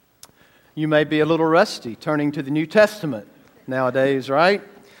You may be a little rusty turning to the New Testament nowadays, right?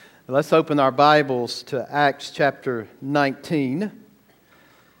 Let's open our Bibles to Acts chapter 19.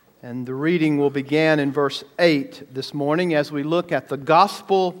 And the reading will begin in verse 8 this morning as we look at the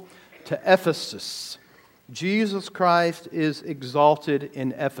gospel to Ephesus. Jesus Christ is exalted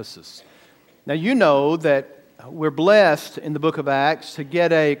in Ephesus. Now you know that we're blessed in the book of Acts to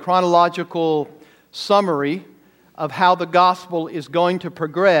get a chronological summary of how the gospel is going to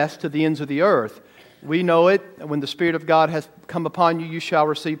progress to the ends of the earth. We know it. When the Spirit of God has come upon you, you shall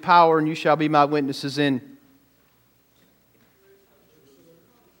receive power, and you shall be my witnesses in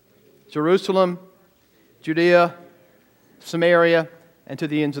Jerusalem, Judea, Samaria, and to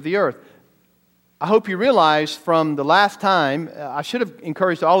the ends of the earth. I hope you realize from the last time, I should have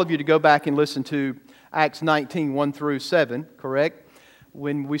encouraged all of you to go back and listen to Acts 19, 1 through 7, correct?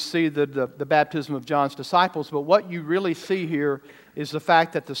 When we see the baptism of John's disciples. But what you really see here is the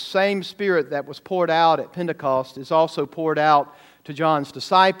fact that the same Spirit that was poured out at Pentecost is also poured out to John's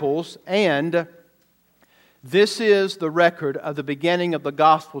disciples. And this is the record of the beginning of the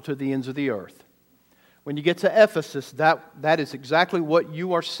gospel to the ends of the earth. When you get to Ephesus, that is exactly what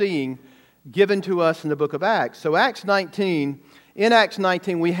you are seeing given to us in the book of Acts. So in Acts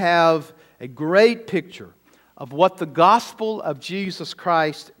 19, we have a great picture of what the gospel of Jesus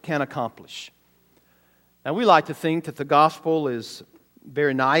Christ can accomplish. Now, we like to think that the gospel is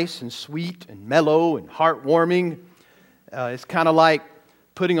very nice and sweet and mellow and heartwarming. It's kind of like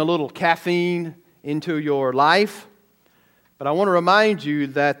putting a little caffeine into your life. But I want to remind you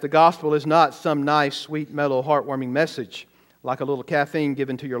that the gospel is not some nice, sweet, mellow, heartwarming message like a little caffeine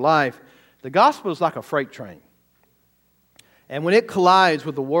given to your life. The gospel is like a freight train. And when it collides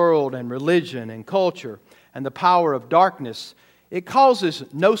with the world and religion and culture and the power of darkness, it causes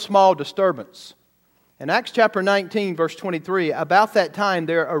no small disturbance. In Acts chapter 19, verse 23, about that time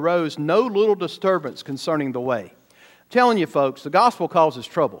there arose no little disturbance concerning the way. I'm telling you folks, the gospel causes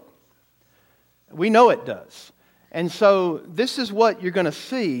trouble. We know it does. And so this is what you're going to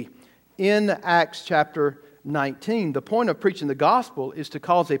see in Acts chapter 19. The point of preaching the gospel is to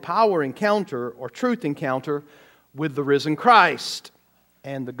cause a power encounter or truth encounter with the risen Christ.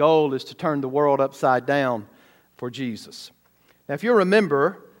 And the goal is to turn the world upside down for Jesus. Now, if you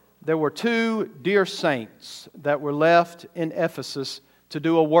remember, there were two dear saints that were left in Ephesus to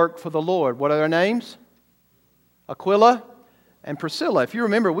do a work for the Lord. What are their names? Aquila and Priscilla. If you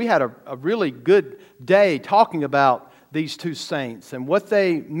remember, we had a really good day talking about these two saints and what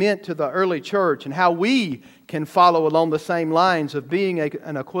they meant to the early church and how we can follow along the same lines of being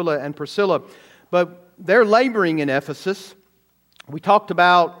an Aquila and Priscilla. But they're laboring in Ephesus. We talked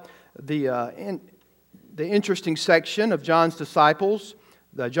about the interesting section of John's disciples,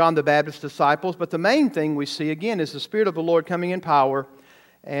 John the Baptist's disciples, but the main thing we see again is the Spirit of the Lord coming in power,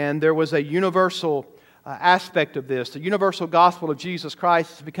 and there was a universal aspect of this. The universal gospel of Jesus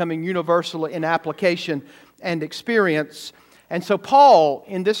Christ is becoming universal in application and experience. And so Paul,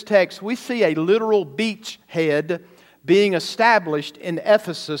 in this text, we see a literal beachhead being established in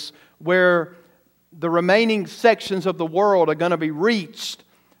Ephesus where the remaining sections of the world are going to be reached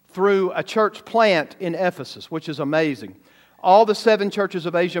through a church plant in Ephesus, which is amazing. All the 7 churches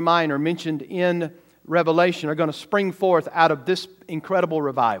of Asia Minor mentioned in Revelation are going to spring forth out of this incredible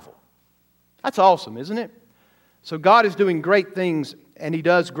revival. That's awesome, isn't it? So God is doing great things, and He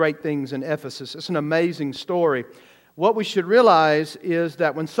does great things in Ephesus. It's an amazing story. What we should realize is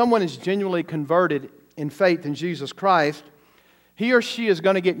that when someone is genuinely converted in faith in Jesus Christ, he or she is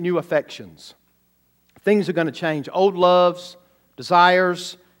going to get new affections. Things are going to change. Old loves,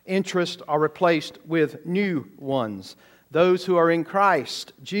 desires, interests are replaced with new ones. Those who are in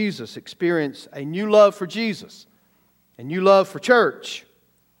Christ Jesus experience a new love for Jesus, a new love for church.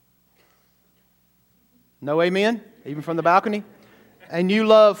 No amen? Even from the balcony? A new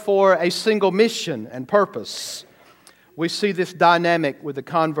love for a single mission and purpose. We see this dynamic with the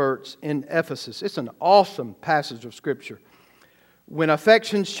converts in Ephesus. It's an awesome passage of Scripture. When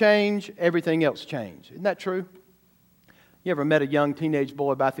affections change, everything else changes. Isn't that true? You ever met a young teenage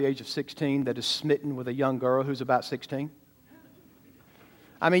boy about the age of 16 that is smitten with a young girl who's about 16?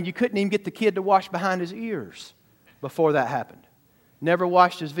 I mean, you couldn't even get the kid to wash behind his ears before that happened. Never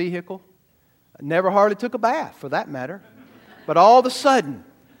washed his vehicle. Never hardly took a bath, for that matter. But all of a sudden,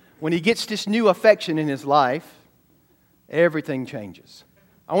 when he gets this new affection in his life, everything changes.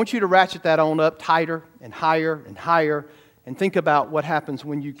 I want you to ratchet that on up tighter and higher and higher and think about what happens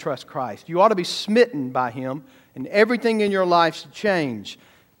when you trust Christ. You ought to be smitten by Him, and everything in your life should change.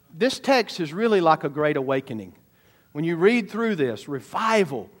 This text is really like a great awakening. When you read through this,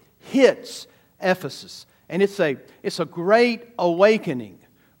 revival hits Ephesus, and it's a great awakening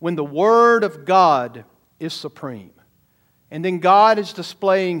when the Word of God is supreme. And then God is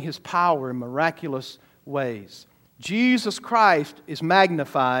displaying His power in miraculous ways. Jesus Christ is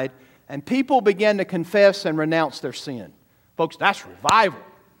magnified, and people begin to confess and renounce their sin. Folks, that's revival.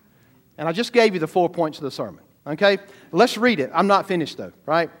 And I just gave you the 4 points of the sermon. Okay? Let's read it. I'm not finished though,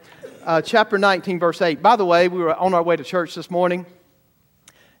 right? Chapter 19, verse 8. By the way, we were on our way to church this morning,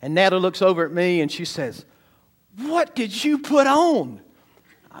 and Natalie looks over at me and she says, "What did you put on?"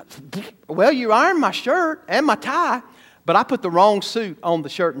 "Well, you ironed my shirt and my tie, but I put the wrong suit on the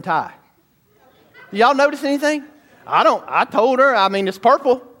shirt and tie." Y'all notice anything? I told her, it's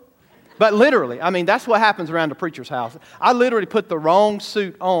purple. But literally, that's what happens around the preacher's house. I literally put the wrong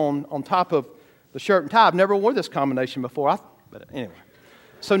suit on top of the shirt and tie. I've never worn this combination before. But anyway.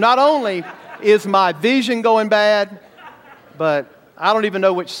 So not only is my vision going bad, but I don't even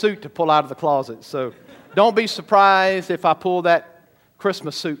know which suit to pull out of the closet. So don't be surprised if I pull that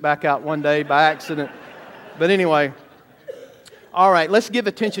Christmas suit back out one day by accident. But anyway, all right, let's give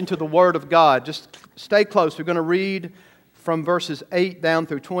attention to the Word of God. Just stay close. We're going to read from verses 8 down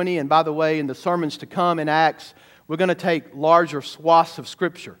through 20. And by the way, in the sermons to come in Acts, we're going to take larger swaths of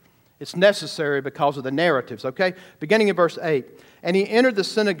Scripture. It's necessary because of the narratives, okay? Beginning in verse 8. "And he entered the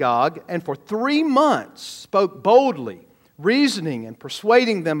synagogue, and for 3 months spoke boldly, reasoning and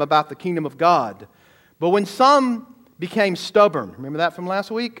persuading them about the kingdom of God. But when some became stubborn," remember that from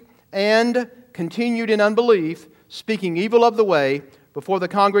last week, "and continued in unbelief, speaking evil of the way before the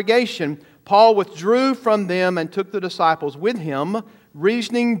congregation, Paul withdrew from them and took the disciples with him,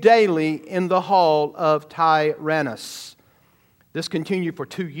 reasoning daily in the hall of Tyrannus. This continued for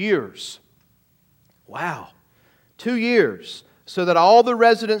 2 years." Wow. 2 years. "So that all the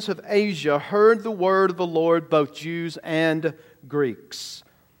residents of Asia heard the word of the Lord, both Jews and Greeks.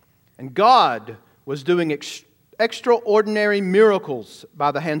 And God was doing extraordinary miracles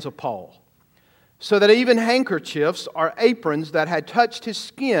by the hands of Paul, so that even handkerchiefs or aprons that had touched his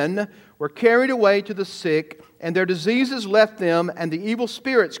skin were carried away to the sick, and their diseases left them, and the evil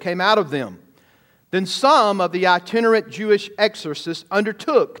spirits came out of them. Then some of the itinerant Jewish exorcists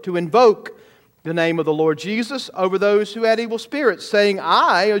undertook to invoke the name of the Lord Jesus over those who had evil spirits, saying,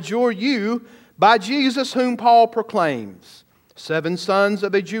 'I adjure you by Jesus whom Paul proclaims.' 7 sons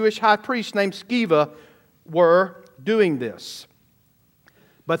of a Jewish high priest named Sceva were doing this.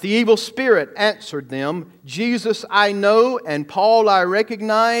 But the evil spirit answered them, 'Jesus I know, and Paul I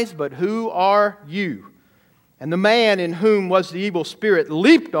recognize, but who are you?' And the man in whom was the evil spirit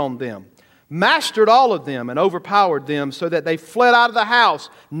leaped on them, mastered all of them, and overpowered them, so that they fled out of the house,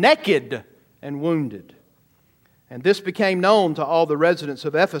 naked and wounded. And this became known to all the residents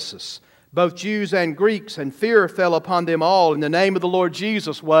of Ephesus, both Jews and Greeks, and fear fell upon them all, and the name of the Lord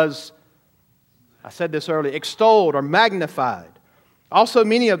Jesus was," I said this earlier, "extolled," or magnified. Also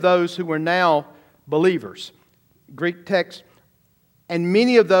many of those who were now believers. Greek text. "And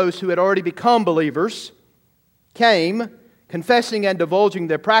many of those who had already become believers came, confessing and divulging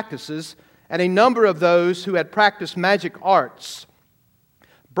their practices, and a number of those who had practiced magic arts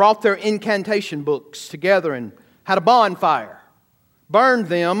brought their incantation books together and had a bonfire, burned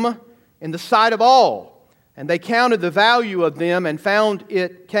them in the sight of all. And they counted the value of them and found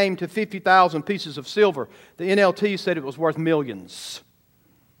it came to 50,000 pieces of silver." The NLT said it was worth millions.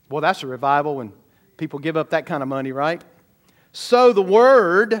 Well, that's a revival when people give up that kind of money, right? "So the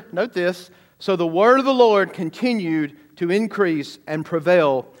word," note this, "so the word of the Lord continued to increase and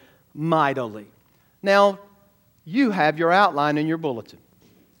prevail mightily." Now, you have your outline in your bulletin.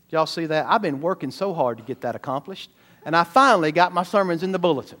 Did y'all see that? I've been working so hard to get that accomplished, and I finally got my sermons in the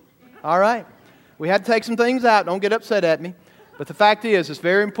bulletin. All right? We had to take some things out. Don't get upset at me. But the fact is, it's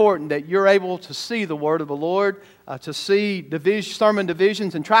very important that you're able to see the Word of the Lord, to see sermon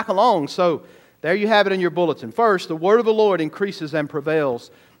divisions and track along. So there you have it in your bulletin. First, the Word of the Lord increases and prevails.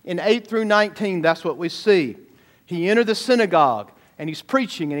 In 8 through 19, that's what we see. He entered the synagogue, and he's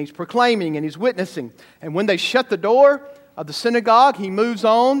preaching, and he's proclaiming, and he's witnessing. And when they shut the door of the synagogue, he moves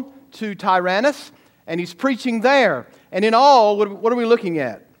on to Tyrannus, and he's preaching there. And in all, what are we looking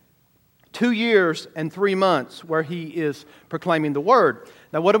at? 2 years and 3 months where he is proclaiming the word.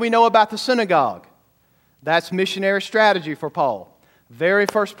 Now, what do we know about the synagogue? That's missionary strategy for Paul. Very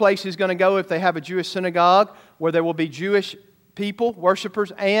first place he's going to go if they have a Jewish synagogue, where there will be Jewish people,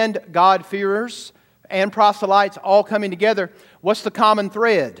 worshipers, and God-fearers, and proselytes all coming together. What's the common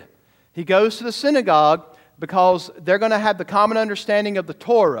thread? He goes to the synagogue because they're going to have the common understanding of the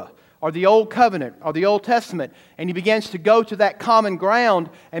Torah, or the Old Covenant, or the Old Testament. And he begins to go to that common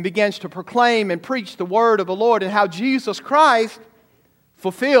ground and begins to proclaim and preach the word of the Lord and how Jesus Christ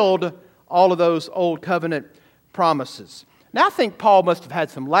fulfilled all of those Old Covenant promises. Now, I think Paul must have had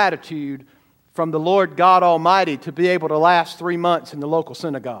some latitude from the Lord God Almighty to be able to last 3 months in the local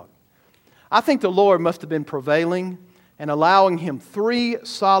synagogue. I think the Lord must have been prevailing and allowing him 3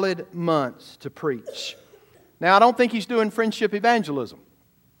 solid months to preach. Now, I don't think he's doing friendship evangelism.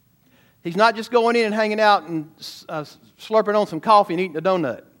 He's not just going in and hanging out and slurping on some coffee and eating a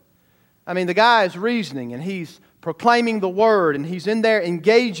donut. I mean, the guy is reasoning and he's proclaiming the word and he's in there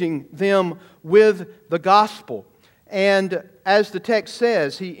engaging them with the gospel. And as the text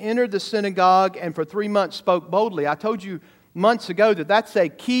says, he entered the synagogue and for 3 months spoke boldly. I told you months ago that that's a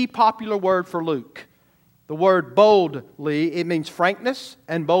key popular word for Luke. The word boldly, it means frankness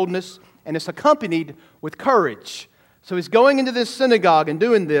and boldness, and it's accompanied with courage. So he's going into this synagogue and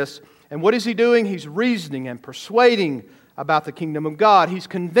doing this, and what is he doing? He's reasoning and persuading about the kingdom of God. He's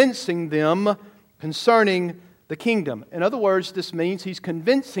convincing them concerning the kingdom. In other words, this means he's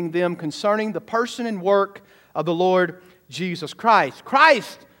convincing them concerning the person and work of the Lord Jesus Christ.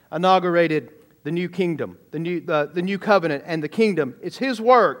 Christ inaugurated the new kingdom, the new covenant and the kingdom. It's his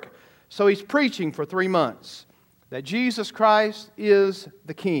work. So he's preaching for 3 months that Jesus Christ is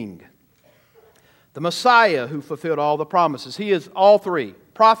the King, the Messiah who fulfilled all the promises. He is all three: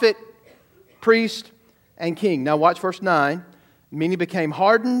 prophet, priest, and king. Now watch verse 9. Many became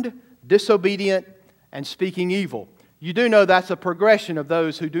hardened, disobedient, and speaking evil. You do know that's a progression of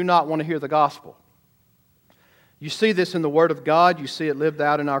those who do not want to hear the gospel. You see this in the Word of God. You see it lived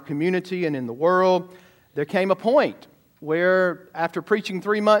out in our community and in the world. There came a point where, after preaching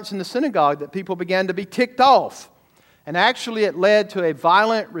 3 months in the synagogue, that people began to be ticked off. And actually it led to a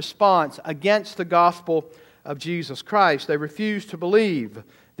violent response against the gospel of Jesus Christ. They refused to believe.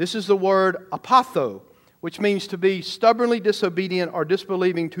 This is the word apatho, which means to be stubbornly disobedient or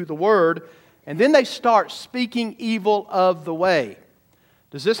disbelieving to the word. And then they start speaking evil of the way.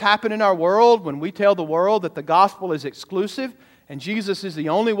 Does this happen in our world when we tell the world that the gospel is exclusive and Jesus is the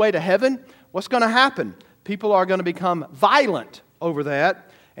only way to heaven? What's going to happen? People are going to become violent over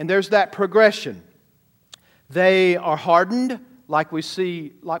that, and there's that progression. They are hardened, like we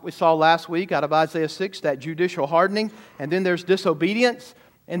saw last week out of Isaiah 6, that judicial hardening, and then there's disobedience,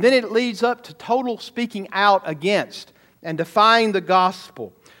 and then it leads up to total speaking out against and defying the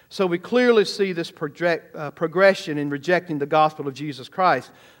gospel. So we clearly see this progression in rejecting the gospel of Jesus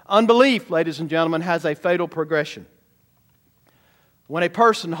Christ. Unbelief, ladies and gentlemen, has a fatal progression. When a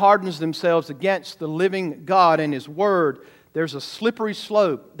person hardens themselves against the living God and His Word, there's a slippery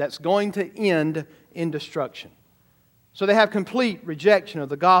slope that's going to end in destruction. So they have complete rejection of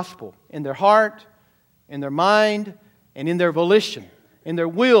the gospel in their heart, in their mind, and in their volition. In their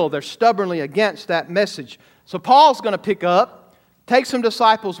will, they're stubbornly against that message. So Paul's going to pick up, take some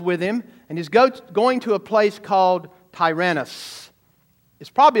disciples with him, and he's going to a place called Tyrannus. It's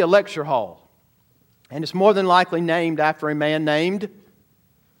probably a lecture hall, and it's more than likely named after a man named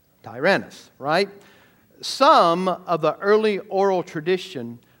Tyrannus, right? Some of the early oral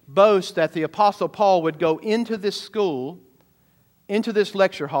tradition boast that the Apostle Paul would go into this school, into this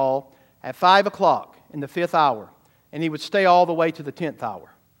lecture hall, at 5 o'clock in the 5th hour, and he would stay all the way to the 10th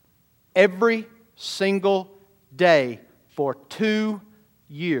hour. Every single day for 2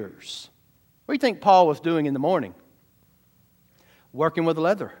 years. What do you think Paul was doing in the morning? Working with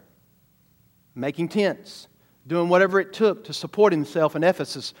leather, making tents, doing whatever it took to support himself in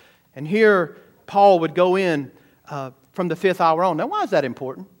Ephesus. And here Paul would go in from the 5th hour on. Now, why is that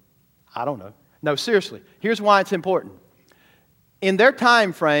important? I don't know. No, seriously. Here's why it's important. In their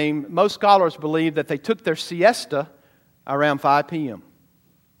time frame, most scholars believe that they took their siesta around 5 p.m.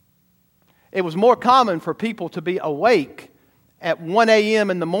 It was more common for people to be awake at 1 a.m.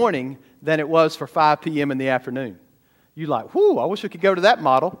 in the morning than it was for 5 p.m. in the afternoon. You're like, whew, I wish we could go to that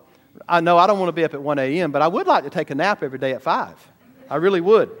model. I know I don't want to be up at 1 a.m., but I would like to take a nap every day at 5. I really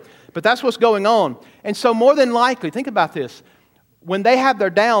would. But that's what's going on. And so more than likely, think about this. When they have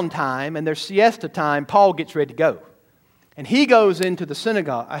their downtime and their siesta time, Paul gets ready to go. And he goes into the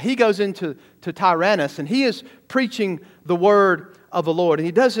synagogue. He goes into Tyrannus, and he is preaching the word of the Lord. And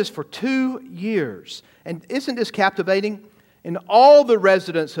he does this for 2 years. And isn't this captivating? And all the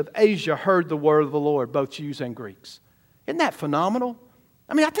residents of Asia heard the word of the Lord, both Jews and Greeks. Isn't that phenomenal?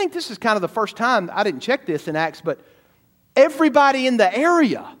 I mean, I think this is kind of the first time, I didn't check this in Acts, but everybody in the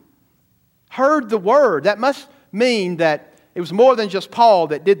area heard the word. That must mean that it was more than just Paul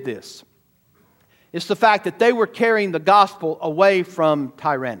that did this. It's the fact that they were carrying the gospel away from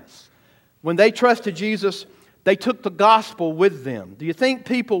Tyrannus. When they trusted Jesus, they took the gospel with them. Do you think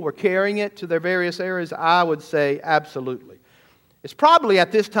people were carrying it to their various areas? I would say absolutely. It's probably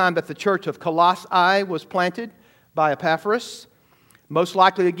at this time that the church of Colossae was planted by Epaphras. Most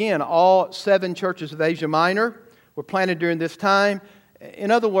likely, again, all 7 churches of Asia Minor were planted during this time.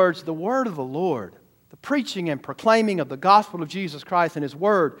 In other words, the word of the Lord, the preaching and proclaiming of the gospel of Jesus Christ and His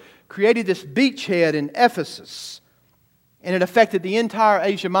word, created this beachhead in Ephesus, and it affected the entire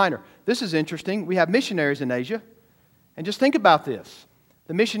Asia Minor. This is interesting. We have missionaries in Asia, and just think about this.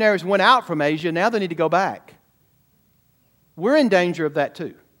 The missionaries went out from Asia, now they need to go back. We're in danger of that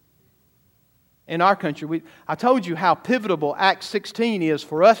too. In our country, I told you how pivotal Acts 16 is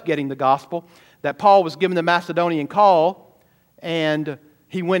for us getting the gospel, that Paul was given the Macedonian call, and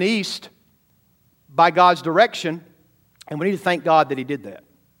he went east by God's direction, and we need to thank God that he did that,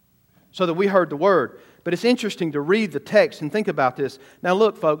 so that we heard the word. But it's interesting to read the text and think about this. Now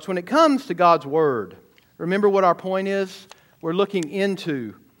look, folks, when it comes to God's word, remember what our point is? We're looking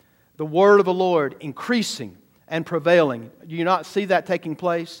into the word of the Lord increasing and prevailing. Do you not see that taking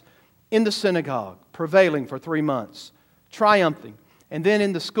place? In the synagogue, prevailing for 3 months, triumphing. And then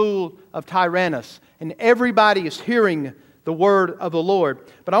in the school of Tyrannus, and everybody is hearing the word of the Lord.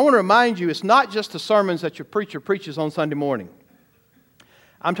 But I want to remind you, it's not just the sermons that your preacher preaches on Sunday morning.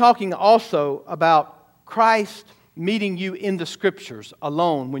 I'm talking also about Christ meeting you in the Scriptures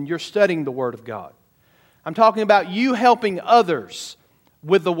alone when you're studying the Word of God. I'm talking about you helping others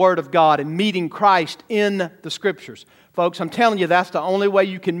with the Word of God and meeting Christ in the Scriptures. Folks, I'm telling you, that's the only way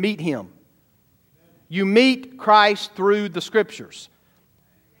you can meet Him. You meet Christ through the Scriptures.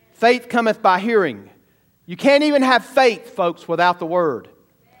 Faith cometh by hearing. You can't even have faith, folks, without the Word.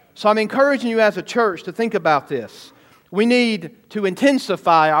 So I'm encouraging you as a church to think about this. We need to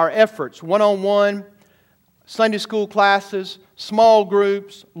intensify our efforts, one-on-one, Sunday school classes, small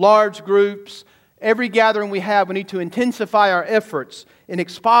groups, large groups. Every gathering we have, we need to intensify our efforts in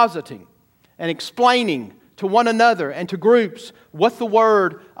expositing and explaining to one another and to groups what the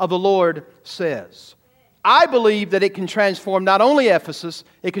Word of the Lord says. I believe that it can transform not only Ephesus,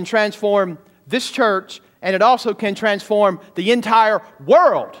 it can transform this church, and it also can transform the entire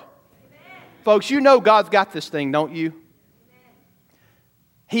world. Amen. Folks, you know God's got this thing, don't you? Amen.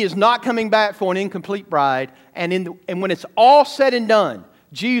 He is not coming back for an incomplete bride, and when it's all said and done,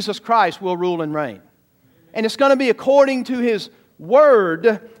 Jesus Christ will rule and reign. And it's going to be according to His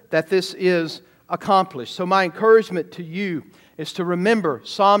Word that this is accomplished. So my encouragement to you is to remember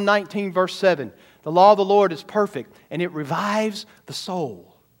Psalm 19 verse 7. The law of the Lord is perfect, and it revives the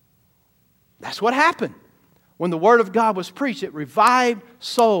soul. That's what happened. When the Word of God was preached, it revived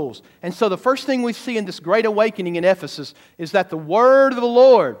souls. And so the first thing we see in this great awakening in Ephesus is that the Word of the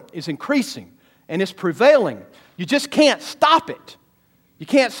Lord is increasing and is prevailing. You just can't stop it. You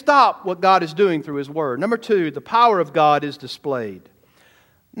can't stop what God is doing through His Word. Number two, the power of God is displayed.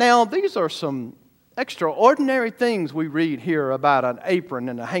 Now, these are some extraordinary things we read here about an apron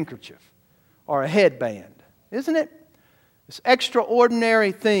and a handkerchief or a headband, isn't it? It's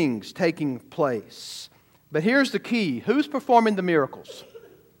extraordinary things taking place. But here's the key. Who's performing the miracles?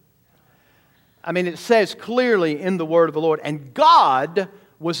 I mean, it says clearly in the Word of the Lord, and God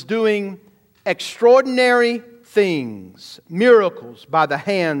was doing extraordinary things, miracles by the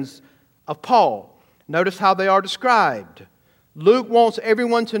hands of Paul. Notice how they are described. Luke wants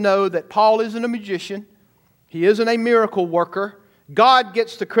everyone to know that Paul isn't a magician. He isn't a miracle worker. God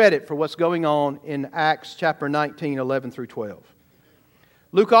gets the credit for what's going on in Acts chapter 19, 11 through 12.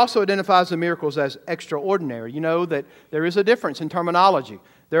 Luke also identifies the miracles as extraordinary. You know that there is a difference in terminology.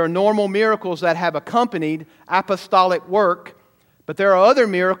 There are normal miracles that have accompanied apostolic work, but there are other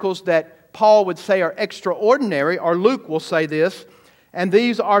miracles that Paul would say are extraordinary, or Luke will say this, and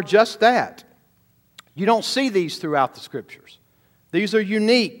these are just that. You don't see these throughout the Scriptures. These are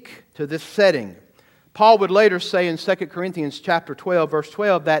unique to this setting. Paul would later say in 2 Corinthians chapter 12, verse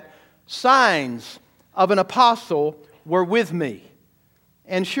 12, that signs of an apostle were with me.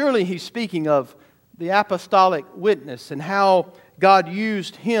 And surely he's speaking of the apostolic witness and how God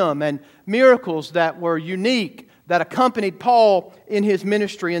used him and miracles that were unique that accompanied Paul in his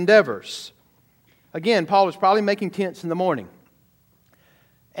ministry endeavors. Again, Paul was probably making tents in the morning.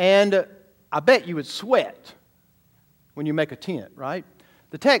 And I bet you would sweat when you make a tent, right?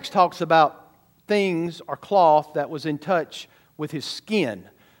 The text talks about things or cloth that was in touch with his skin.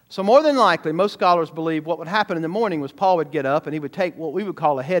 So more than likely, most scholars believe what would happen in the morning was Paul would get up and he would take what we would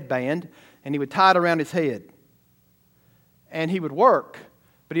call a headband and he would tie it around his head. And he would work.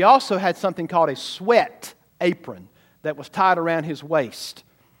 But he also had something called a sweat apron that was tied around his waist.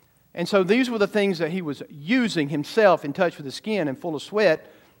 And so these were the things that he was using himself in touch with the skin and full of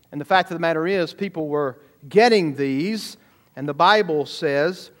sweat. And the fact of the matter is, people were getting these. And the Bible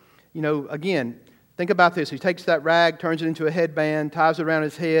says, you know, again, think about this. He takes that rag, turns it into a headband, ties it around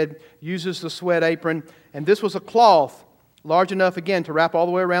his head, uses the sweat apron. And this was a cloth large enough, again, to wrap all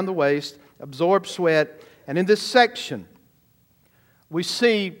the way around the waist, absorb sweat. And in this section, we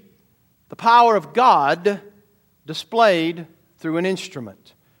see the power of God displayed through an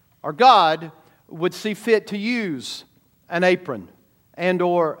instrument. Or God would see fit to use an apron and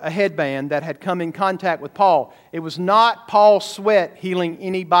or a headband that had come in contact with Paul. It was not Paul's sweat healing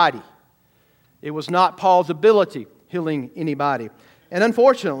anybody. It was not Paul's ability healing anybody. And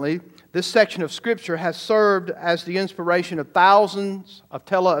unfortunately, this section of Scripture has served as the inspiration of thousands of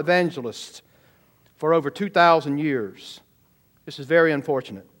televangelists for over 2,000 years. This is very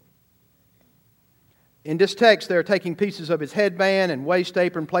unfortunate. In this text, they're taking pieces of his headband and waist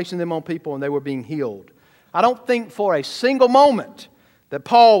apron, placing them on people, and they were being healed. I don't think for a single moment that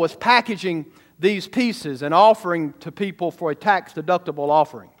Paul was packaging these pieces and offering to people for a tax-deductible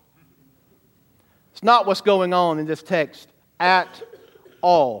offering. It's not what's going on in this text at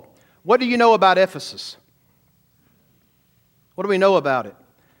all. What do you know about Ephesus? What do we know about it?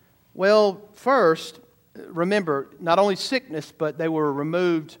 Well, first, remember, not only sickness, but they were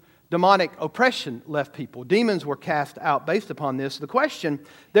removed. Demonic oppression left people. Demons were cast out based upon this.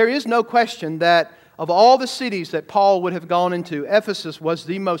 There is no question that of all the cities that Paul would have gone into, Ephesus was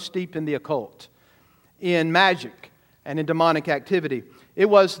the most steeped in the occult, in magic, and in demonic activity. It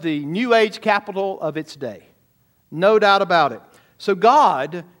was the New Age capital of its day. No doubt about it. So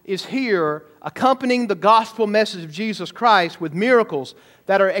God is here accompanying the gospel message of Jesus Christ with miracles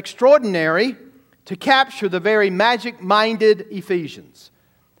that are extraordinary to capture the very magic-minded Ephesians.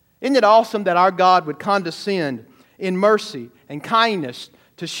 Isn't it awesome that our God would condescend in mercy and kindness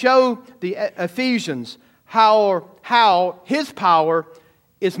to show the Ephesians how His power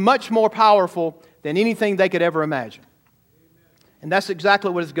is much more powerful than anything they could ever imagine? And that's exactly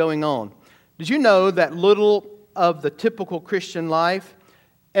what is going on. Did you know that little of the typical Christian life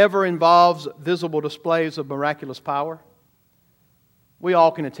ever involves visible displays of miraculous power? We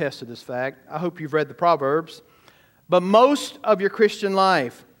all can attest to this fact. I hope you've read the Proverbs. But most of your Christian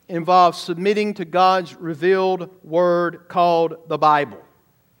life involves submitting to God's revealed Word called the Bible,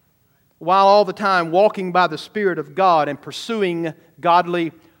 while all the time walking by the Spirit of God and pursuing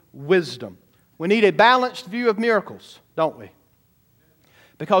godly wisdom. We need a balanced view of miracles, don't we?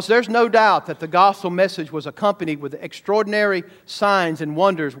 Because there's no doubt that the gospel message was accompanied with extraordinary signs and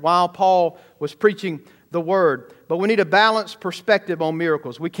wonders while Paul was preaching the Word. But we need a balanced perspective on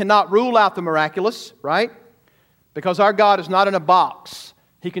miracles. We cannot rule out the miraculous, right? Because our God is not in a box.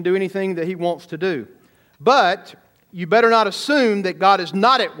 He can do anything that He wants to do. But you better not assume that God is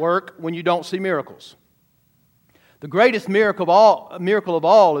not at work when you don't see miracles. The greatest miracle of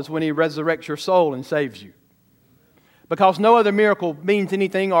all is when He resurrects your soul and saves you. Because no other miracle means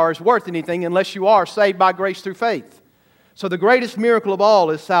anything or is worth anything unless you are saved by grace through faith. So the greatest miracle of all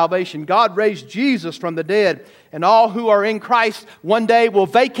is salvation. God raised Jesus from the dead, and all who are in Christ one day will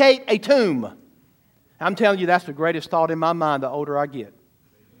vacate a tomb. I'm telling you, that's the greatest thought in my mind the older I get.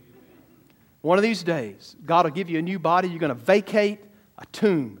 One of these days, God will give you a new body. You're going to vacate a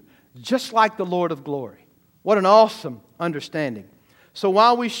tomb, just like the Lord of glory. What an awesome understanding. So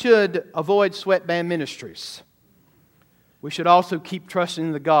while we should avoid sweatband ministries, we should also keep trusting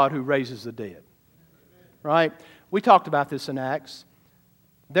in the God who raises the dead. Right? We talked about this in Acts.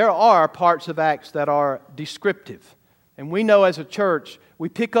 There are parts of Acts that are descriptive. And we know as a church, we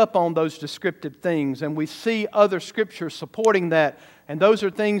pick up on those descriptive things and we see other scriptures supporting that. And those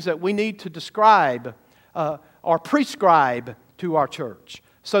are things that we need to describe or prescribe to our church.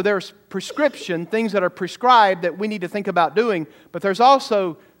 So there's prescription, things that are prescribed that we need to think about doing. But there's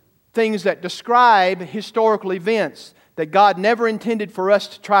also things that describe historical events that God never intended for us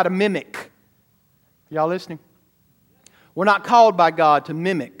to try to mimic. Y'all listening? We're not called by God to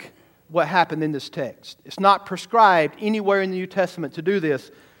mimic what happened in this text. It's not prescribed anywhere in the New Testament to do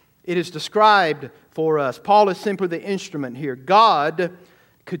this. It is described for us. Paul is simply the instrument here. God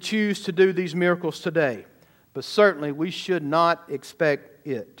could choose to do these miracles today, but certainly we should not expect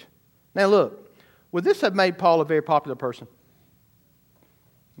it. Now look, would this have made Paul a very popular person?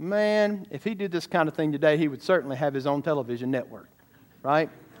 Man, if he did this kind of thing today, he would certainly have his own television network, right?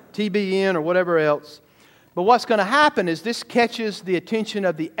 TBN or whatever else. But what's going to happen is this catches the attention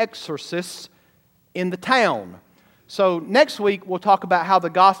of the exorcists in the town. So next week we'll talk about how the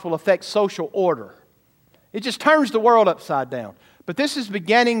gospel affects social order. It just turns the world upside down. But this is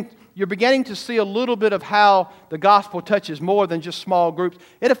you're beginning to see a little bit of how the gospel touches more than just small groups.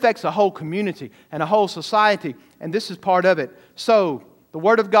 It affects a whole community and a whole society, and this is part of it. So the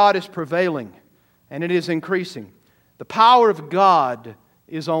Word of God is prevailing, and it is increasing. The power of God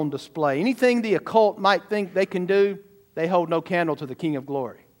is on display. Anything the occult might think they can do, they hold no candle to the King of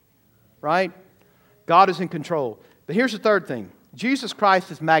Glory. Right? God is in control. But here's the third thing. Jesus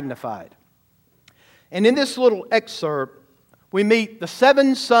Christ is magnified. And in this little excerpt, we meet the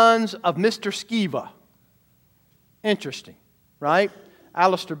 7 sons of Mr. Sceva. Interesting, right?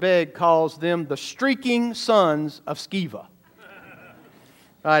 Alistair Begg calls them the streaking sons of Sceva.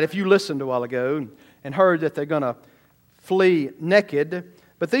 Right, if you listened a while ago and heard that they're going to flee naked.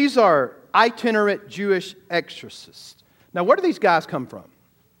 But these are itinerant Jewish exorcists. Now, where do these guys come from?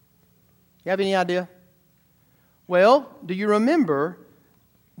 You have any idea? Well, do you remember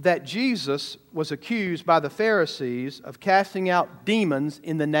that Jesus was accused by the Pharisees of casting out demons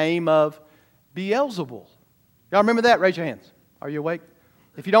in the name of Beelzebul? Y'all remember that? Raise your hands. Are you awake?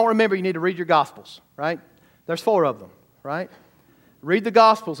 If you don't remember, you need to read your Gospels, right? There's 4 of them, right? Read the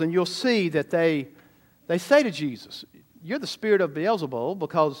Gospels and you'll see that they say to Jesus, you're the spirit of Beelzebul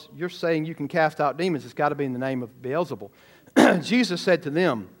because you're saying you can cast out demons. It's got to be in the name of Beelzebul. Jesus said to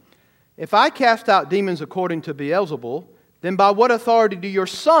them, if I cast out demons according to Beelzebul, then by what authority do your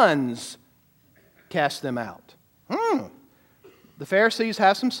sons cast them out? The Pharisees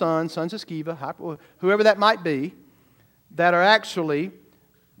have some sons of Sceva, whoever that might be, that are actually,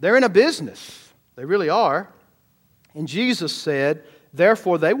 they're in a business. They really are. And Jesus said,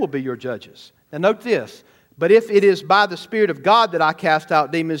 therefore they will be your judges. Now note this, but if it is by the Spirit of God that I cast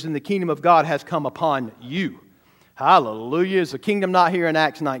out demons, then the kingdom of God has come upon you. Hallelujah. Is the kingdom not here in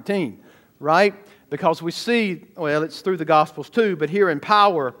Acts 19? Right? Because we see, well, it's through the Gospels too, but here in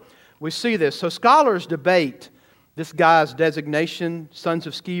power, we see this. So scholars debate this guy's designation, sons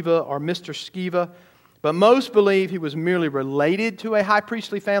of Sceva or Mr. Sceva, but most believe he was merely related to a high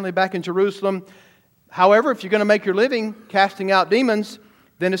priestly family back in Jerusalem. However, if you're going to make your living casting out demons,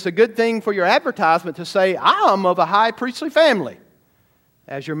 then it's a good thing for your advertisement to say, I'm of a high priestly family,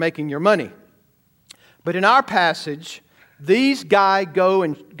 as you're making your money. But in our passage, these guys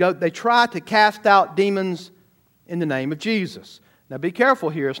they try to cast out demons in the name of Jesus. Now be careful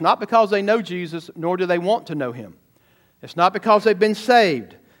here. It's not because they know Jesus, nor do they want to know Him. It's not because they've been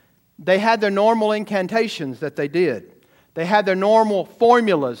saved. They had their normal incantations that they did. They had their normal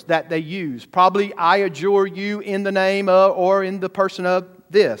formulas that they used. Probably, I adjure you in the name of, or in the person of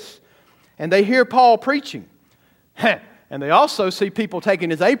this. And they hear Paul preaching. And they also see people taking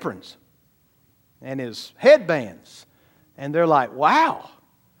his aprons and his headbands. And they're like, wow,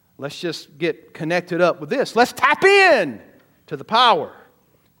 let's just get connected up with this. Let's tap in to the power.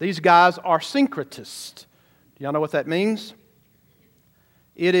 These guys are syncretists. Do y'all know what that means?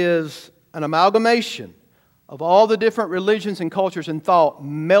 It is an amalgamation of all the different religions and cultures and thought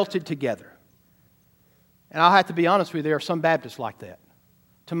melted together. And I'll have to be honest with you, there are some Baptists like that.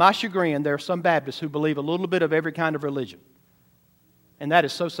 To my chagrin, there are some Baptists who believe a little bit of every kind of religion. And that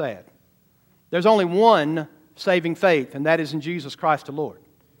is so sad. There's only one saving faith, and that is in Jesus Christ the Lord.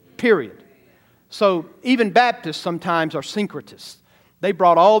 Period. So even Baptists sometimes are syncretists. They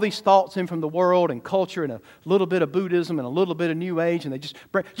brought all these thoughts in from the world and culture and a little bit of Buddhism and a little bit of New Age, and they just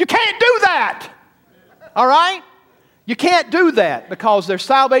bring, you can't do that! All right? You can't do that because there's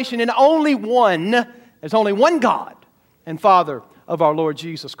salvation in only one. There's only one God and Father of our Lord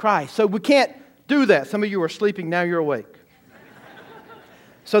Jesus Christ. So we can't do that. Some of you are sleeping, now you're awake.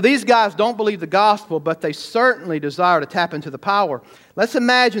 So these guys don't believe the gospel, but they certainly desire to tap into the power. Let's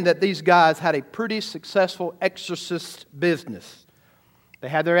imagine that these guys had a pretty successful exorcist business. They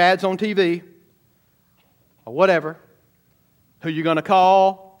had their ads on TV or whatever. Who you going to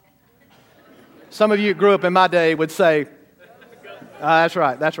call? Some of you that grew up in my day would say, that's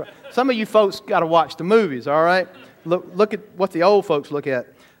right, that's right. Some of you folks got to watch the movies, all right? Look at what the old folks look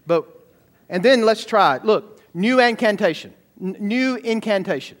at. And then let's try it. Look, new incantation. New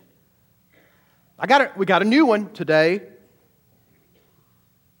incantation. We got a new one today.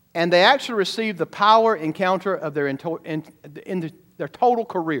 And they actually received the power encounter of their total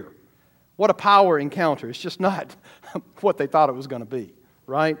career. What a power encounter. It's just not what they thought it was going to be,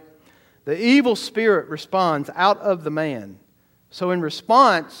 right? The evil spirit responds out of the man. So in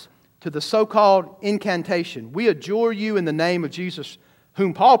response to the so-called incantation, we adjure you in the name of Jesus,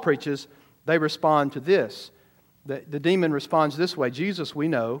 whom Paul preaches, they respond to this. The demon responds this way, Jesus we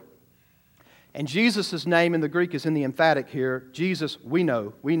know. And Jesus' name in the Greek is in the emphatic here. Jesus we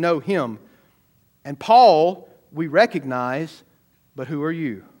know Him. And Paul we recognize, but who are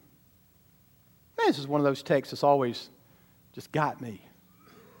you? Man, this is one of those texts that's always just got me.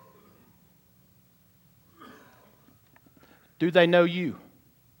 Do they know you?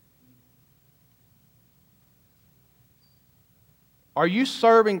 Are you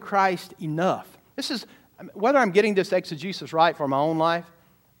serving Christ enough? This is, whether I'm getting this exegesis right for my own life,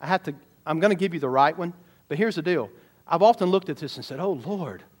 I'm going to give you the right one, but here's the deal. I've often looked at this and said, oh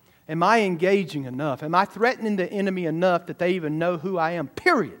Lord, am I engaging enough? Am I threatening the enemy enough that they even know who I am?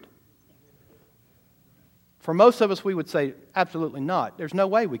 Period. For most of us, we would say, absolutely not. There's no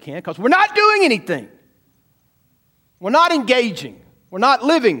way we can, because we're not doing anything. We're not engaging. We're not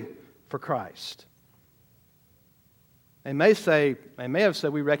living for Christ. They may have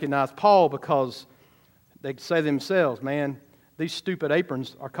said we recognize Paul because they say themselves, man, these stupid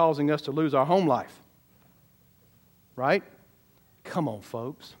aprons are causing us to lose our home life. Right? Come on,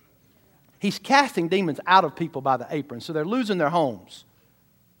 folks. He's casting demons out of people by the apron, so they're losing their homes.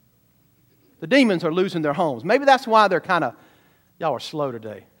 The demons are losing their homes. Maybe that's why they're y'all are slow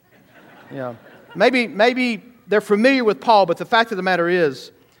today. Yeah. Maybe they're familiar with Paul, but the fact of the matter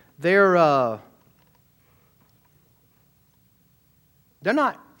is, they're not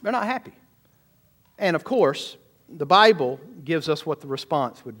happy. And of course, the Bible gives us what the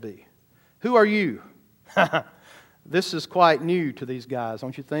response would be. Who are you? This is quite new to these guys,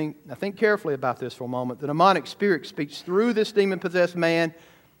 don't you think? Now think carefully about this for a moment. The demonic spirit speaks through this demon-possessed man.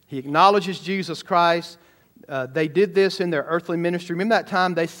 He acknowledges Jesus Christ. They did this in their earthly ministry. Remember that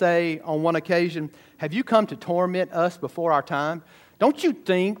time they say on one occasion, have you come to torment us before our time? Don't you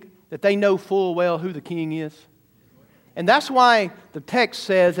think that they know full well who the king is? And that's why the text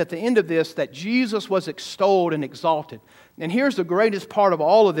says at the end of this that Jesus was extolled and exalted. And here's the greatest part of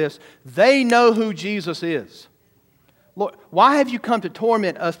all of this. They know who Jesus is. Lord, why have you come to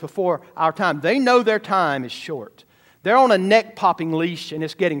torment us before our time? They know their time is short. They're on a neck-popping leash and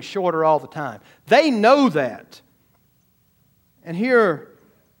it's getting shorter all the time. They know that. And here,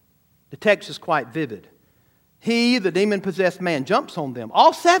 the text is quite vivid. He, the demon-possessed man, jumps on them,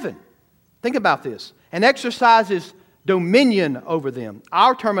 all seven. Think about this. And exercises dominion over them.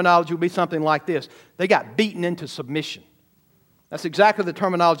 Our terminology would be something like this. They got beaten into submission. That's exactly the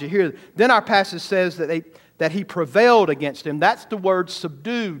terminology here. Then our passage says that he prevailed against them. That's the word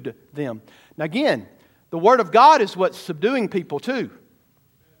subdued them. Now again, the Word of God is what's subduing people too.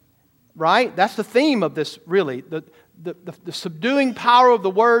 Right? That's the theme of this really. The subduing power of the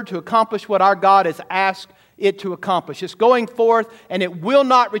Word to accomplish what our God has asked it to accomplish. It's going forth and it will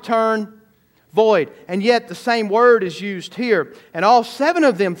not return void. And yet the same word is used here. And all seven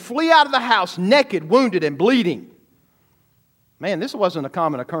of them flee out of the house naked, wounded, and bleeding. Man, this wasn't a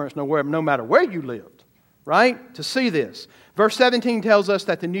common occurrence nowhere, no matter where you lived. Right? To see this. Verse 17 tells us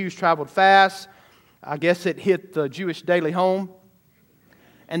that the news traveled fast. I guess it hit the Jewish Daily Home.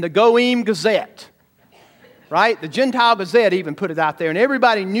 And the Goim Gazette. Right? The Gentile Gazette even put it out there. And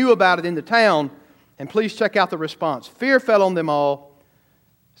everybody knew about it in the town. And please check out the response. Fear fell on them all.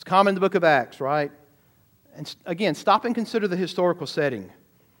 It's common in the book of Acts, right? And again, stop and consider the historical setting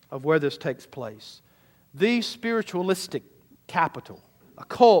of where this takes place. The spiritualistic capital,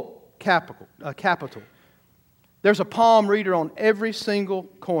 occult capital. There's a palm reader on every single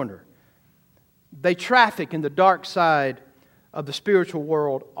corner. They traffic in the dark side of the spiritual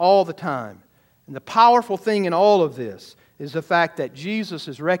world all the time. And the powerful thing in all of this is the fact that Jesus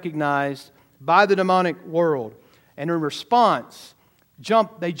is recognized by the demonic world. And in response,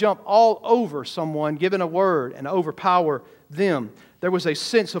 they jump all over someone, given a word, and overpower them. There was a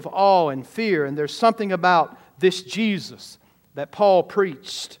sense of awe and fear, and there's something about this Jesus that Paul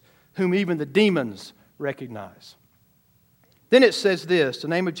preached, whom even the demons recognize. Then it says this, the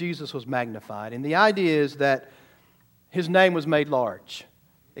name of Jesus was magnified. And the idea is that His name was made large,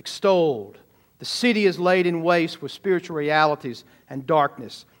 extolled. The city is laid in waste with spiritual realities and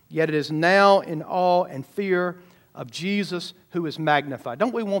darkness. Yet it is now in awe and fear of Jesus who is magnified.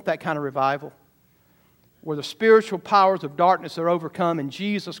 Don't we want that kind of revival? Where the spiritual powers of darkness are overcome and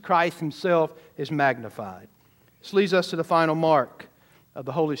Jesus Christ Himself is magnified. This leads us to the final mark of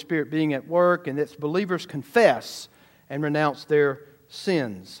the Holy Spirit being at work, and it's believers confess and renounce their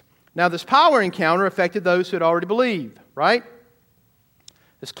sins. Now, this power encounter affected those who had already believed, right?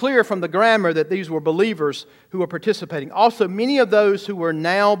 It's clear from the grammar that these were believers who were participating. Also, many of those who were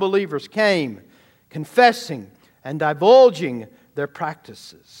now believers came, confessing and divulging their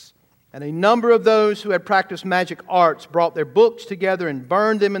practices. And a number of those who had practiced magic arts brought their books together and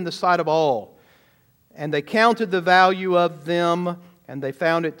burned them in the sight of all. And they counted the value of them, and they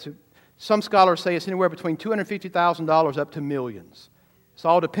found it to, some scholars say it's anywhere between $250,000 up to millions. It's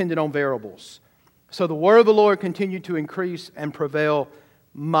all dependent on variables. So the word of the Lord continued to increase and prevail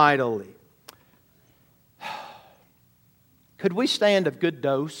mightily. Could we stand a good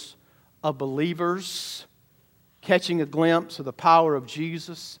dose of believers catching a glimpse of the power of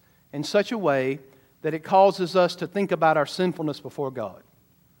Jesus in such a way that it causes us to think about our sinfulness before God?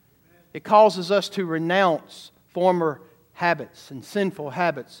 It causes us to renounce former habits and sinful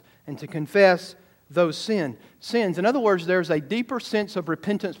habits and to confess those sins. In other words, there's a deeper sense of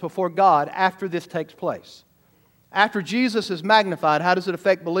repentance before God after this takes place. After Jesus is magnified, how does it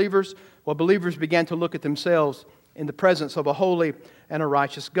affect believers? Well, believers began to look at themselves in the presence of a holy and a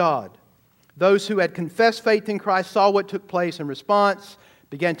righteous God. Those who had confessed faith in Christ saw what took place in response,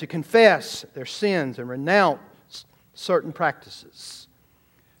 began to confess their sins and renounce certain practices.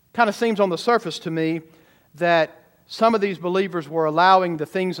 Kind of seems on the surface to me that some of these believers were allowing the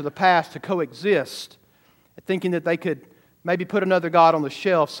things of the past to coexist, thinking that they could maybe put another God on the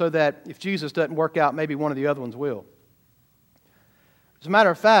shelf so that if Jesus doesn't work out, maybe one of the other ones will. As a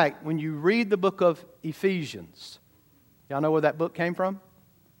matter of fact, when you read the book of Ephesians, y'all know where that book came from?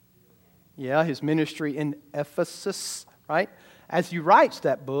 Yeah, his ministry in Ephesus, right? As he writes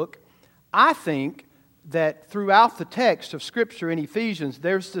that book, I think that throughout the text of Scripture in Ephesians,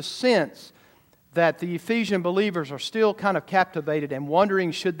 there's this sense that the Ephesian believers are still kind of captivated and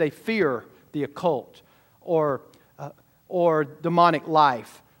wondering should they fear the occult or demonic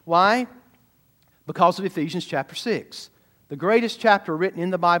life. Why? Because of Ephesians chapter 6. The greatest chapter written in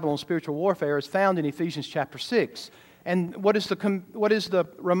the Bible on spiritual warfare is found in Ephesians chapter 6. And what is the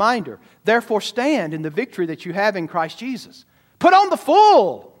reminder? Therefore stand in the victory that you have in Christ Jesus. Put on the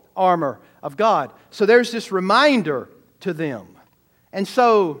full armor of God. So there's this reminder to them. And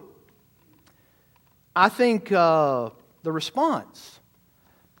so I think the response,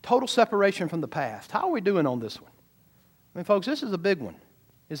 total separation from the past. How are we doing on this one? I mean, folks, this is a big one,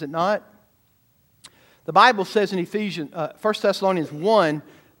 is it not? The Bible says in 1 Thessalonians 1,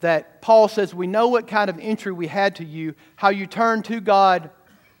 that Paul says, we know what kind of entry we had to you, how you turned to God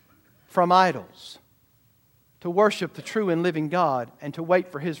from idols, to worship the true and living God, and to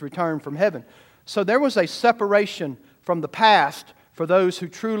wait for His return from heaven. So there was a separation from the past for those who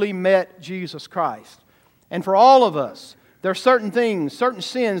truly met Jesus Christ. And for all of us, there are certain things, certain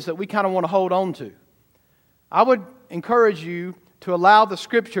sins that we kind of want to hold on to. I would encourage you to allow the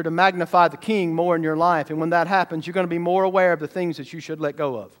Scripture to magnify the King more in your life. And when that happens, you're going to be more aware of the things that you should let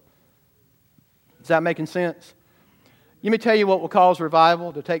go of. Is that making sense? Let me tell you what will cause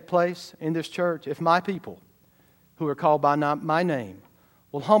revival to take place in this church. If my people, who are called by my name,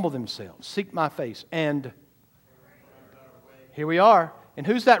 will humble themselves, seek my face, and here we are. And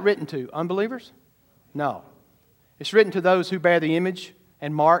who's that written to? Unbelievers? No. It's written to those who bear the image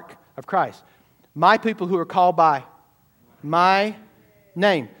and mark of Christ. My people who are called by my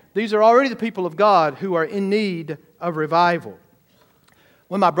name. These are already the people of God who are in need of revival.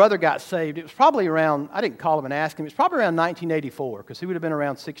 When my brother got saved, it was probably around, I didn't call him and ask him, it was probably around 1984, because he would have been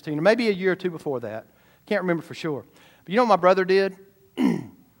around 16, or maybe a year or two before that. Can't remember for sure. But you know what my brother did?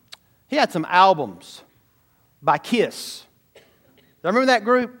 He had some albums by Kiss. Do you remember that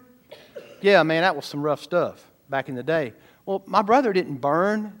group? Yeah, man, that was some rough stuff back in the day. Well, my brother didn't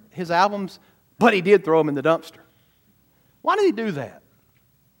burn his albums, but he did throw them in the dumpster. Why did he do that?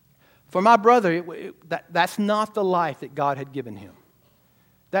 For my brother, that's not the life that God had given him.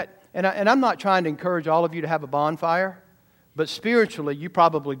 And I'm not trying to encourage all of you to have a bonfire, but spiritually you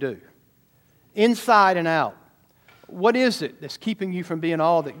probably do. Inside and out. What is it that's keeping you from being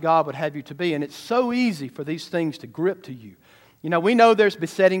all that God would have you to be? And it's so easy for these things to grip to you. You know, we know there's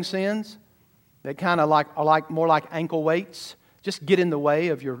besetting sins that kind of are more like ankle weights. Just get in the way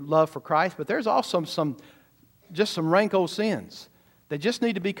of your love for Christ. But there's also some rank old sins that just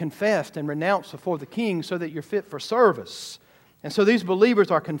need to be confessed and renounced before the King so that you're fit for service. And so these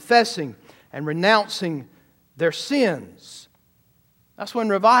believers are confessing and renouncing their sins. That's when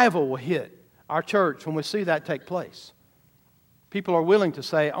revival will hit our church, when we see that take place. People are willing to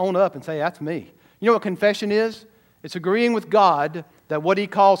say, own up and say, that's me. You know what confession is? It's agreeing with God that what He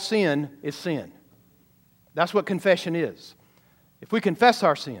calls sin is sin. That's what confession is. If we confess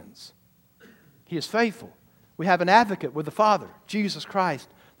our sins, He is faithful. We have an advocate with the Father, Jesus Christ,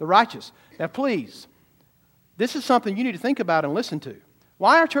 the righteous. Now please, this is something you need to think about and listen to.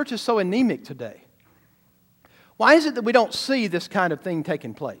 Why are churches so anemic today? Why is it that we don't see this kind of thing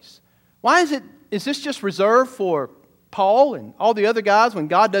taking place? Why is this just reserved for Paul and all the other guys when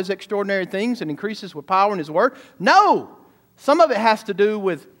God does extraordinary things and increases with power in His Word? No! Some of it has to do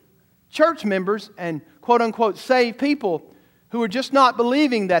with church members and quote-unquote saved people who are just not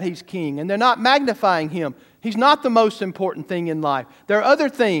believing that He's King and they're not magnifying Him. He's not the most important thing in life. There are other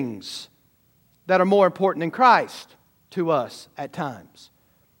things that are more important than Christ to us at times.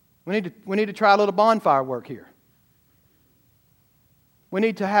 We need to try a little bonfire work here. We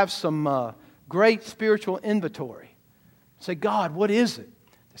need to have some great spiritual inventory. Say, God, what is it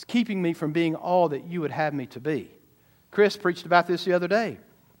that's keeping me from being all that You would have me to be? Chris preached about this the other day.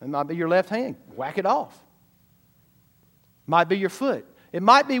 It might be your left hand. Whack it off. It might be your foot. It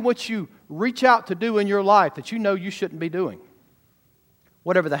might be what you reach out to do in your life that you know you shouldn't be doing.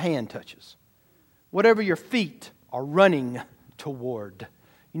 Whatever the hand touches. Whatever your feet are running toward.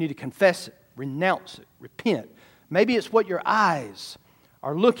 You need to confess it, renounce it, repent. Maybe it's what your eyes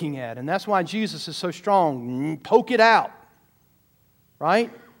are looking at, and that's why Jesus is so strong. Poke it out,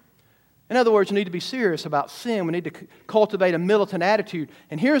 right? In other words, you need to be serious about sin. We need to cultivate a militant attitude.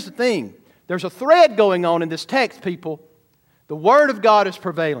 And here's the thing. There's a thread going on in this text, people. The Word of God is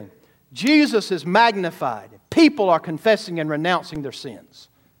prevailing. Jesus is magnified. People are confessing and renouncing their sins.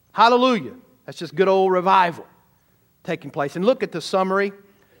 Hallelujah. That's just good old revival taking place. And look at the summary.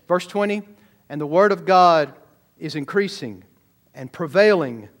 Verse 20. And the Word of God is increasing and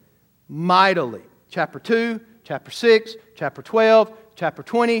prevailing mightily. Chapter 2, chapter 6, chapter 12, chapter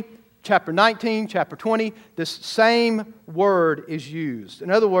 20, chapter 19, chapter 20. This same word is used.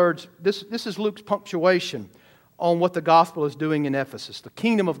 In other words, this is Luke's punctuation on what the gospel is doing in Ephesus. The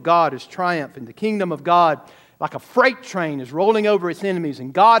kingdom of God is triumphing. The kingdom of God, like a freight train, is rolling over its enemies,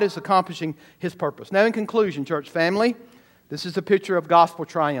 and God is accomplishing His purpose. Now, in conclusion, church family, this is a picture of gospel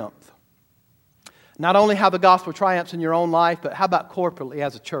triumph. Not only how the gospel triumphs in your own life, but how about corporately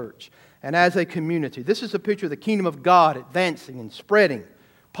as a church and as a community. This is a picture of the kingdom of God advancing and spreading.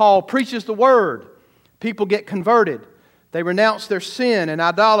 Paul preaches the word. People get converted. They renounce their sin and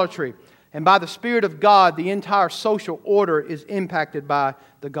idolatry. And by the Spirit of God, the entire social order is impacted by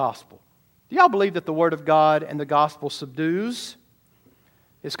the gospel. Do y'all believe that the Word of God and the gospel subdues?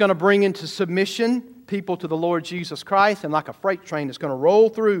 It's going to bring into submission people to the Lord Jesus Christ, and like a freight train, it's going to roll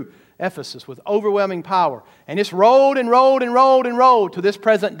through Ephesus with overwhelming power. And it's rolled and rolled and rolled and rolled to this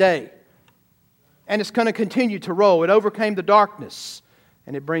present day. And it's going to continue to roll. It overcame the darkness,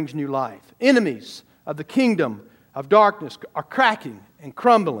 and it brings new life. Enemies of the kingdom of darkness are cracking and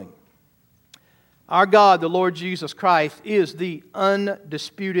crumbling. Our God, the Lord Jesus Christ, is the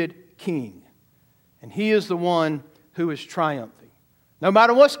undisputed King. And He is the one who is triumphing. No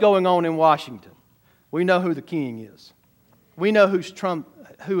matter what's going on in Washington, we know who the King is. We know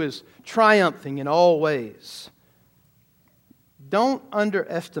who is triumphing in all ways. Don't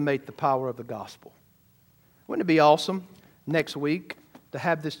underestimate the power of the gospel. Wouldn't it be awesome next week to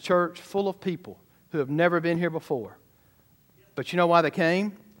have this church full of people who have never been here before? But you know why they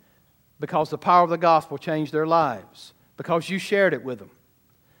came? Because the power of the gospel changed their lives. Because you shared it with them.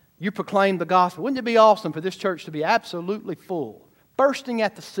 You proclaimed the gospel. Wouldn't it be awesome for this church to be absolutely full, bursting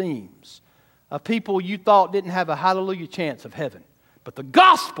at the seams of people you thought didn't have a hallelujah chance of heaven? But the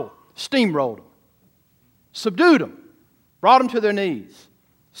gospel steamrolled them, subdued them, brought them to their knees,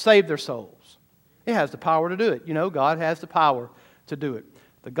 saved their souls. It has the power to do it. You know, God has the power to do it.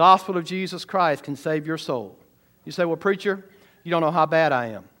 The gospel of Jesus Christ can save your soul. You say, well, preacher, you don't know how bad I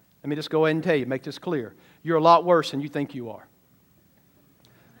am. Let me just go ahead and tell you, make this clear. You're a lot worse than you think you are.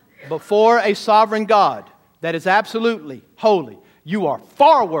 Before a sovereign God that is absolutely holy, you are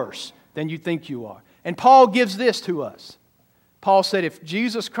far worse than you think you are. And Paul gives this to us. Paul said, if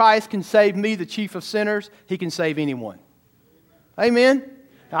Jesus Christ can save me, the chief of sinners, He can save anyone. Amen?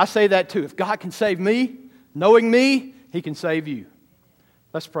 Now, I say that too. If God can save me, knowing me, He can save you.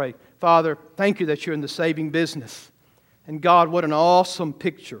 Let's pray. Father, thank You that You're in the saving business. And God, what an awesome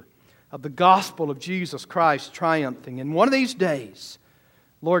picture of the gospel of Jesus Christ triumphing. And one of these days,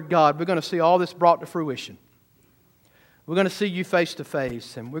 Lord God, we're going to see all this brought to fruition. We're going to see You face to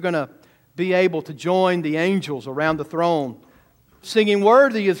face, and we're going to be able to join the angels around the throne, singing,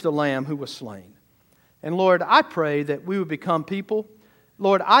 "Worthy is the Lamb who was slain." And Lord, I pray that we would become people.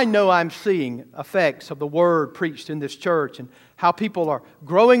 Lord, I know I'm seeing effects of the Word preached in this church and how people are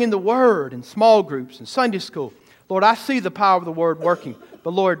growing in the Word in small groups and Sunday school. Lord, I see the power of the Word working.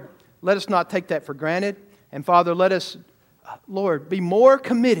 But Lord, let us not take that for granted. And Father, let us, Lord, be more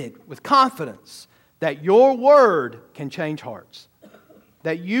committed with confidence that Your Word can change hearts,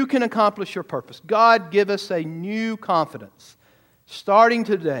 that You can accomplish Your purpose. God, give us a new confidence, starting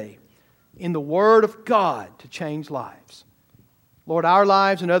today, in the Word of God to change lives. Lord, our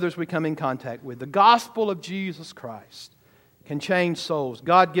lives and others we come in contact with, the gospel of Jesus Christ can change souls.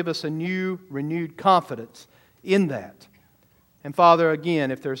 God, give us a new, renewed confidence in that. And Father,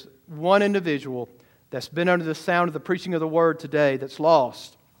 again, if there's one individual that's been under the sound of the preaching of the Word today that's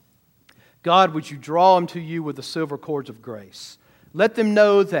lost, God, would You draw them to You with the silver cords of grace. Let them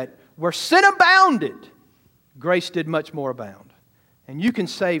know that where sin abounded, grace did much more abound. And You can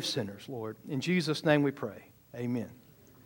save sinners, Lord. In Jesus' name we pray. Amen.